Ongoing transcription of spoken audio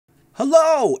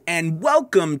Hello and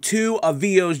welcome to A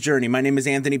VO's Journey. My name is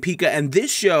Anthony Pica and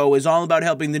this show is all about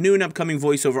helping the new and upcoming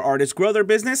voiceover artists grow their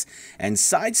business and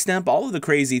sidestep all of the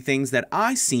crazy things that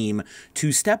I seem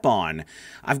to step on.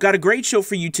 I've got a great show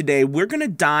for you today. We're going to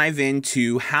dive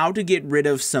into how to get rid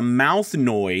of some mouth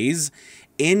noise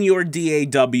in your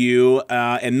DAW.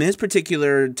 In this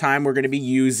particular time, we're going to be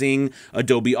using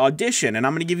Adobe Audition, and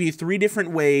I'm going to give you 3 different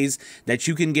ways that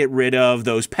you can get rid of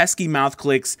those pesky mouth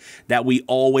clicks that we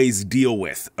always deal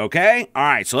with. Okay? All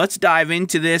right, so let's dive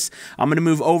into this. I'm going to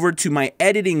move over to my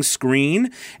editing screen,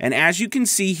 and as you can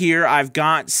see here, I've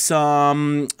got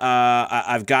some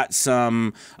a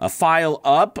file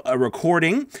up, a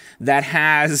recording that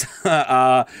has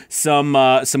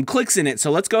some clicks in it.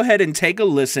 So let's go ahead and take a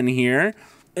listen here.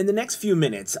 In the next few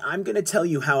minutes, I'm going to tell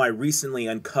you how I recently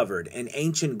uncovered an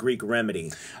ancient Greek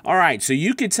remedy. All right, so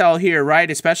you could tell here,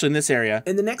 right, especially in this area,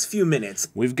 in the next few minutes,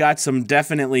 we've got some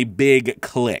definitely big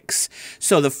clicks.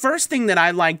 So the first thing that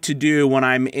I like to do when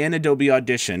I'm in Adobe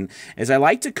Audition is I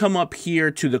like to come up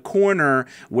here to the corner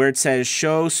where it says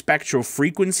Show Spectral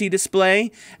Frequency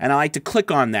Display, and I like to click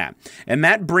on that. And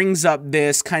that brings up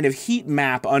this kind of heat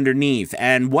map underneath.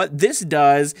 And what this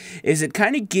does is it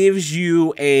kind of gives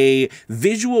you a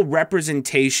visual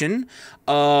representation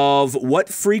of what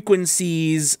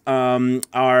frequencies are,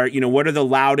 what are the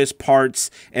loudest parts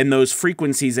in those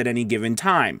frequencies at any given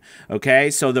time.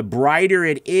 Okay, so the brighter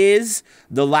it is,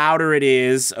 the louder it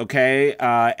is. Okay,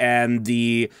 and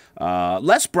the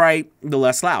less bright, the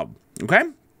less loud. Okay.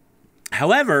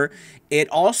 However, it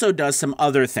also does some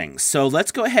other things. So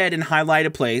let's go ahead and highlight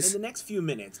a place. In the next few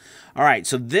minutes. All right,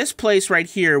 so this place right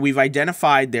here, we've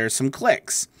identified there's some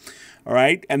clicks. All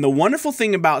right, and the wonderful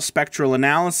thing about spectral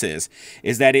analysis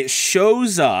is that it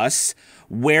shows us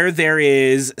where there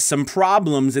is some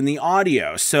problems in the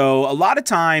audio. So a lot of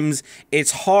times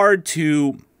it's hard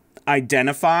to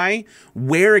identify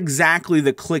where exactly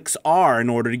the clicks are in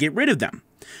order to get rid of them.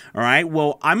 All right,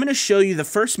 well, I'm going to show you the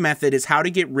first method is how to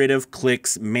get rid of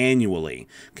clicks manually.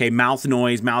 Okay, mouth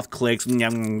noise, mouth clicks,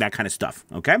 that kind of stuff.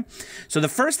 Okay, so the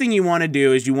first thing you want to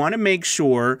do is you want to make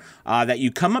sure that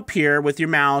you come up here with your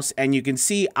mouse and you can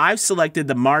see I've selected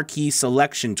the marquee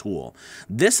selection tool.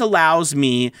 This allows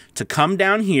me to come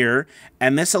down here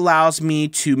and this allows me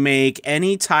to make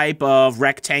any type of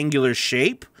rectangular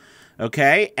shape.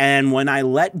 Okay, and when I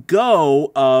let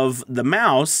go of the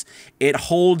mouse, it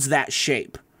holds that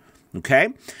shape. Okay,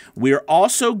 we're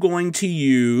also going to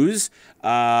use,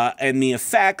 in the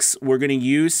effects, we're going to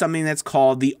use something that's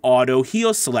called the auto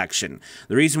heal selection.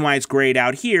 The reason why it's grayed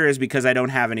out here is because I don't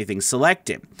have anything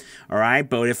selected. All right,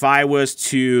 but if I was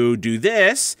to do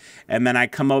this, and then I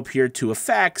come up here to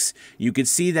effects, you can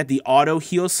see that the auto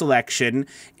heal selection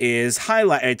is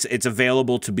highlighted. It's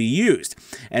available to be used.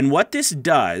 And what this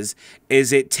does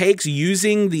is it takes,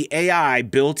 using the AI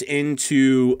built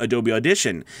into Adobe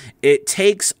Audition, it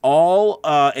takes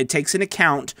an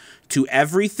account to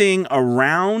everything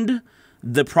around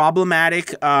the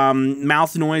problematic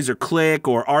mouth noise or click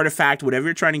or artifact, whatever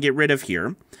you're trying to get rid of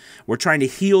here. We're trying to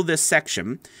heal this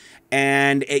section,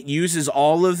 and it uses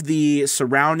all of the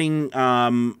surrounding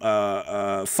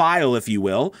file, if you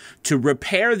will, to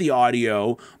repair the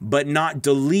audio, but not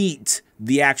delete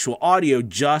the actual audio,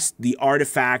 just the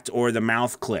artifact or the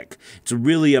mouth click. It's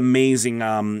really amazing.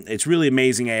 It's really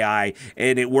amazing AI,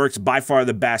 and it works by far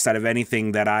the best out of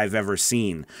anything that I've ever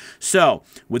seen. So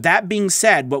with that being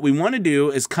said, what we want to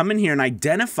do is come in here and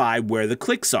identify where the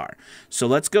clicks are. So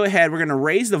let's go ahead. We're going to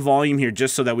raise the volume here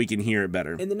just so that we can hear it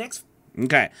better. In the next.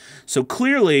 Okay, so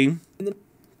clearly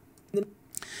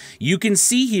you can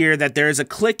see here that there's a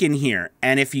click in here,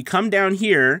 and if you come down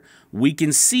here, we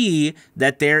can see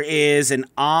that there is an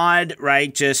odd,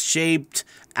 right, just shaped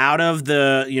out of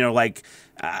the,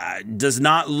 does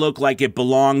not look like it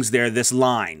belongs there, this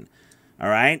line. All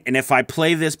right, and if I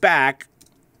play this back,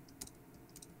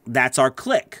 that's our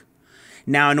click.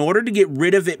 Now, in order to get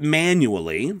rid of it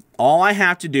manually, all I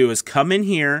have to do is come in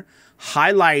here,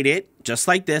 highlight it, just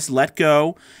like this, let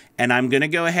go, and I'm going to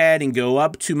go ahead and go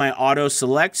up to my auto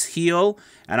selects heal,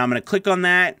 and I'm going to click on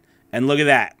that, and look at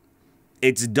that.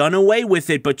 It's done away with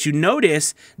it, but you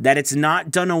notice that it's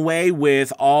not done away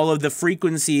with all of the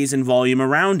frequencies and volume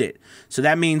around it. So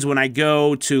that means when I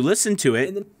go to listen to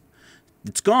it,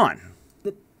 it's gone.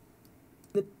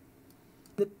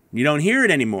 You don't hear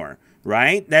it anymore,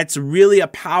 right? That's really a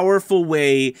powerful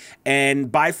way,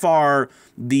 and by far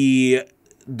the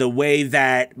way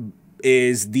that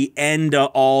is the end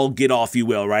all get off, you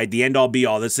will, right? The end all be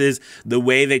all. This is the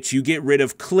way that you get rid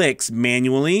of clicks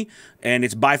manually, and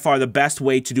it's by far the best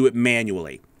way to do it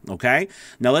manually. Okay,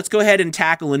 now let's go ahead and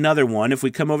tackle another one. If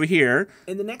we come over here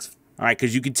in the next All right,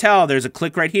 because you can tell there's a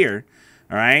click right here.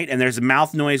 All right, and there's a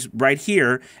mouth noise right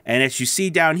here. And as you see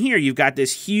down here, you've got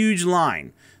this huge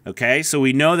line. Okay, so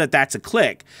we know that that's a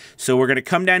click. So we're going to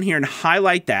come down here and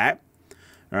highlight that.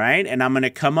 All right, and I'm going to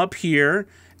come up here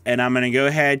and I'm going to go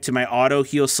ahead to my auto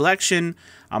heal selection.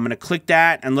 I'm going to click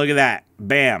that and look at that.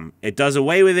 Bam, it does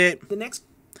away with it. The next.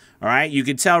 All right, you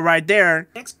can tell right there,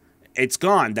 Next. it's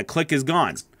gone. The click is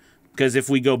gone. Because if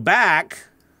we go back,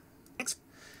 Next.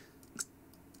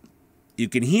 you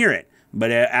can hear it.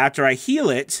 But after I heal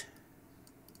it,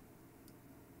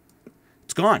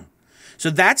 it's gone. So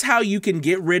that's how you can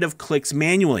get rid of clicks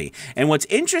manually. And what's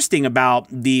interesting about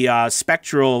the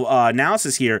spectral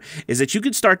analysis here is that you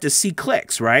can start to see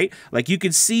clicks, right? Like you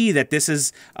can see that this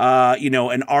is, you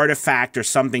know, an artifact or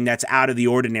something that's out of the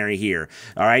ordinary here.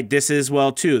 All right, this is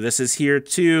well too. This is here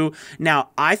too.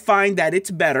 Now, I find that it's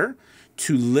better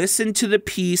to listen to the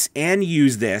piece and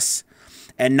use this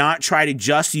and not try to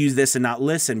just use this and not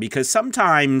listen, because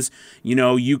sometimes, you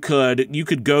know, you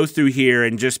could go through here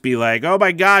and just be like, oh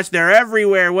my gosh, they're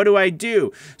everywhere. What do I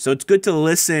do? So it's good to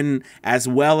listen as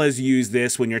well as use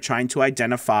this when you're trying to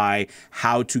identify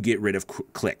how to get rid of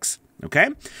clicks. Okay,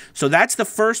 so that's the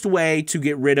first way to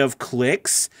get rid of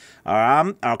clicks.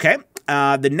 Okay.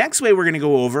 The next way we're going to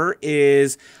go over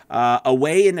is a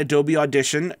way in Adobe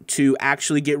Audition to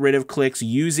actually get rid of clicks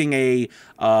using a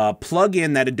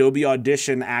plugin that Adobe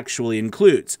Audition actually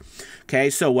includes.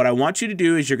 Okay, so what I want you to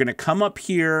do is you're going to come up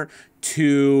here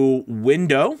to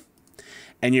Window,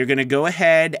 and you're going to go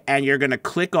ahead and you're going to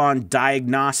click on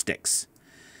Diagnostics.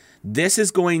 This is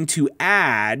going to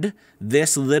add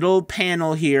this little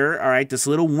panel here, all right, this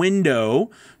little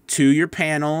window to your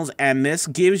panels, and this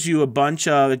gives you a bunch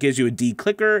of, it gives you a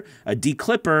DClicker, a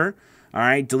DClipper, all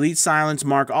right, delete, silence,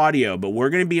 mark audio, but we're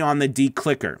going to be on the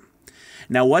DClicker.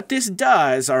 Now what this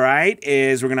does, all right,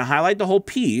 is we're going to highlight the whole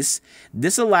piece.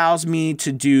 This allows me to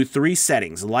do 3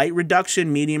 settings: light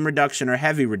reduction, medium reduction, or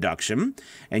heavy reduction.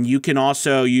 And you can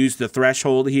also use the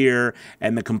threshold here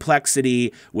and the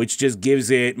complexity, which just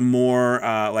gives it more,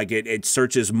 like it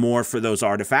searches more for those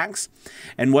artifacts.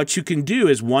 And what you can do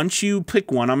is once you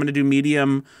pick one, I'm going to do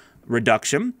medium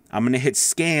reduction. I'm going to hit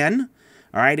scan.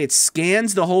 All right, it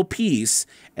scans the whole piece,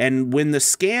 and when the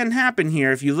scan happened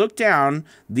here, if you look down,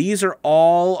 these are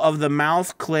all of the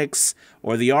mouth clicks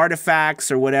or the artifacts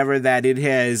or whatever that it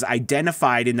has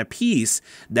identified in the piece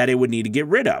that it would need to get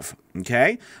rid of,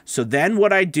 okay? So then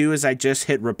what I do is I just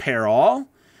hit repair all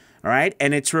right,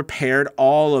 and it's repaired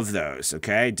all of those,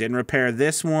 okay? Didn't repair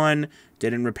this one,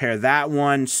 didn't repair that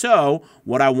one, so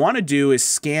what I want to do is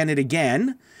scan it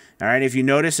again. All right, if you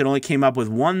notice, it only came up with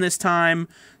 1 this time,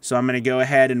 so I'm going to go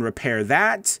ahead and repair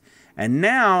that. And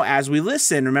now, as we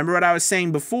listen, remember what I was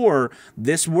saying before,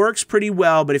 this works pretty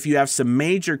well, but if you have some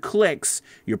major clicks,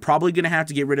 you're probably going to have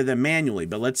to get rid of them manually,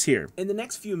 but let's hear. In the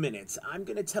next few minutes, I'm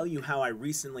going to tell you how I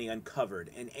recently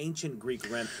uncovered an ancient Greek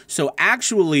remedy. So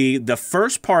actually, the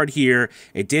first part here,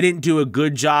 it didn't do a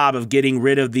good job of getting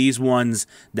rid of these ones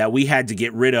that we had to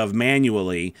get rid of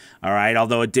manually, all right?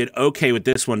 Although it did okay with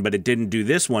this one, but it didn't do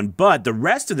this one. But the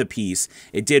rest of the piece,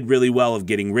 it did really well of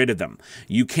getting rid of them.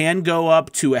 You can go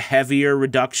up to a heavier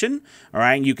reduction, all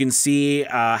right? You can see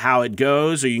how it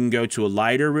goes, or you can go to a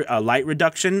light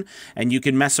reduction, and you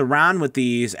can mess around with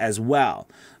these as well,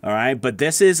 all right? But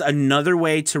this is another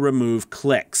way to remove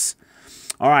clicks.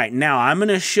 All right, now I'm going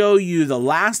to show you the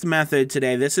last method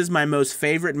today. This is my most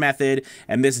favorite method,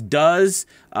 and this does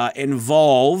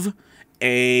involve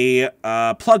a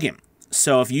plugin.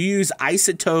 So if you use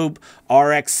Isotope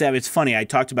RX7, it's funny, I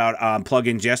talked about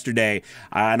plugins yesterday,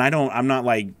 and I'm not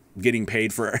like getting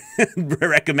paid for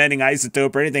recommending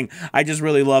Isotope or anything. I just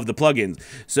really love the plugins.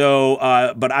 So,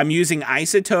 but I'm using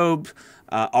Isotope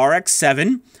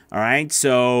RX7. All right,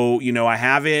 so, you know, I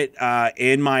have it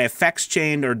in my effects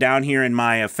chain or down here in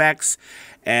my effects,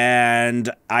 and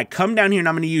I come down here and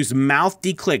I'm going to use mouth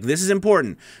declick. This is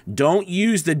important. Don't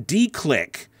use the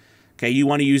declick. Okay, you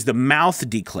want to use the mouth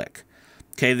declick.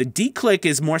 Okay, the declick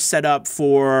is more set up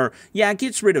for, yeah, it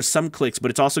gets rid of some clicks,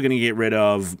 but it's also going to get rid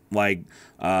of, like,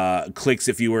 clicks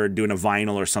if you were doing a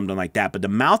vinyl or something like that. But the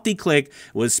mouth declick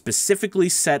was specifically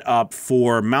set up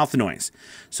for mouth noise.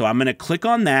 So I'm going to click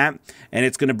on that, and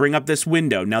it's going to bring up this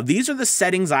window. Now, these are the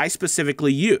settings I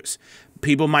specifically use.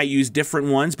 People might use different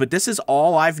ones, but this is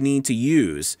all I need to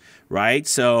use, right?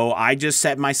 So I just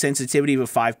set my sensitivity to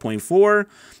 5.4,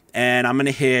 and I'm going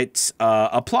to hit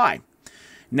apply.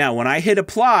 Now, when I hit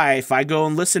apply, if I go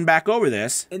and listen back over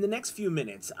this... In the next few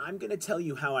minutes, I'm going to tell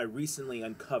you how I recently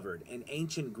uncovered an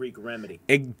ancient Greek remedy.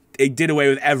 It did away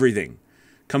with everything.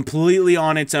 Completely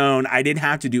on its own. I didn't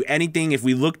have to do anything. If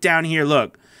we look down here,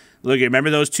 look, remember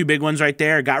those 2 big ones right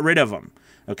there? Got rid of them.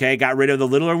 Okay, got rid of the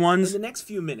littler ones. In the next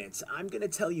few minutes, I'm going to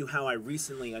tell you how I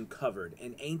recently uncovered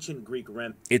an ancient Greek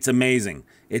remedy. It's amazing.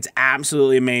 It's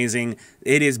absolutely amazing.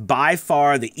 It is by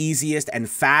far the easiest and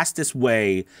fastest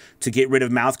way to get rid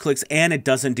of mouth clicks, and it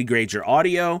doesn't degrade your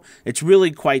audio. It's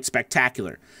really quite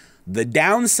spectacular. The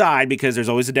downside, because there's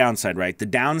always a downside, right? The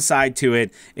downside to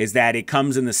it is that it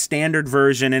comes in the standard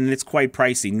version and it's quite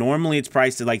pricey. Normally it's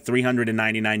priced at like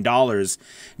 $399.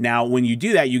 Now, when you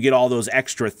do that, you get all those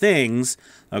extra things,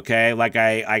 okay? Like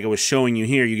I was showing you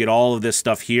here, you get all of this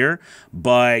stuff here,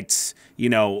 but you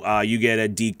know, you get a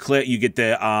declip, you get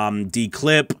the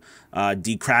declip,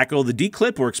 decrackle. The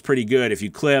declip works pretty good if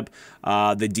you clip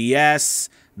the DS,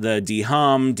 the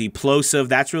dehum, deplosive,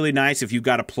 that's really nice if you've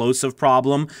got a plosive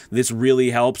problem. This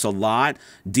really helps a lot.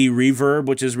 De-reverb,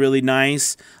 which is really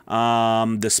nice.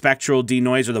 The spectral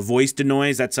denoise or the voice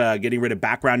denoise, that's getting rid of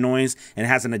background noise and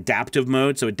has an adaptive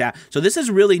mode. So this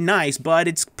is really nice, but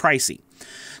it's pricey.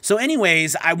 So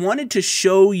anyways, I wanted to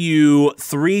show you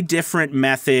 3 different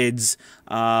methods.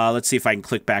 Let's see if I can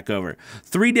click back over.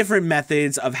 3 different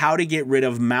methods of how to get rid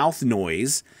of mouth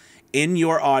noise in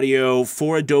your audio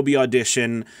for Adobe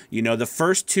Audition. You know, the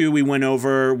first 2 we went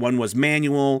over, one was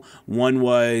manual, one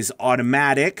was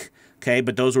automatic, okay,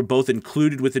 but those were both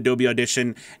included with Adobe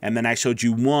Audition, and then I showed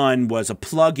you one was a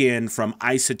plugin from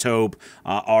Isotope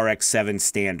RX7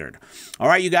 Standard. All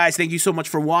right, you guys, thank you so much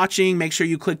for watching. Make sure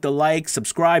you click the like,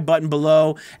 subscribe button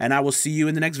below, and I will see you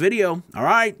in the next video. All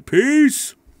right,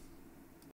 peace!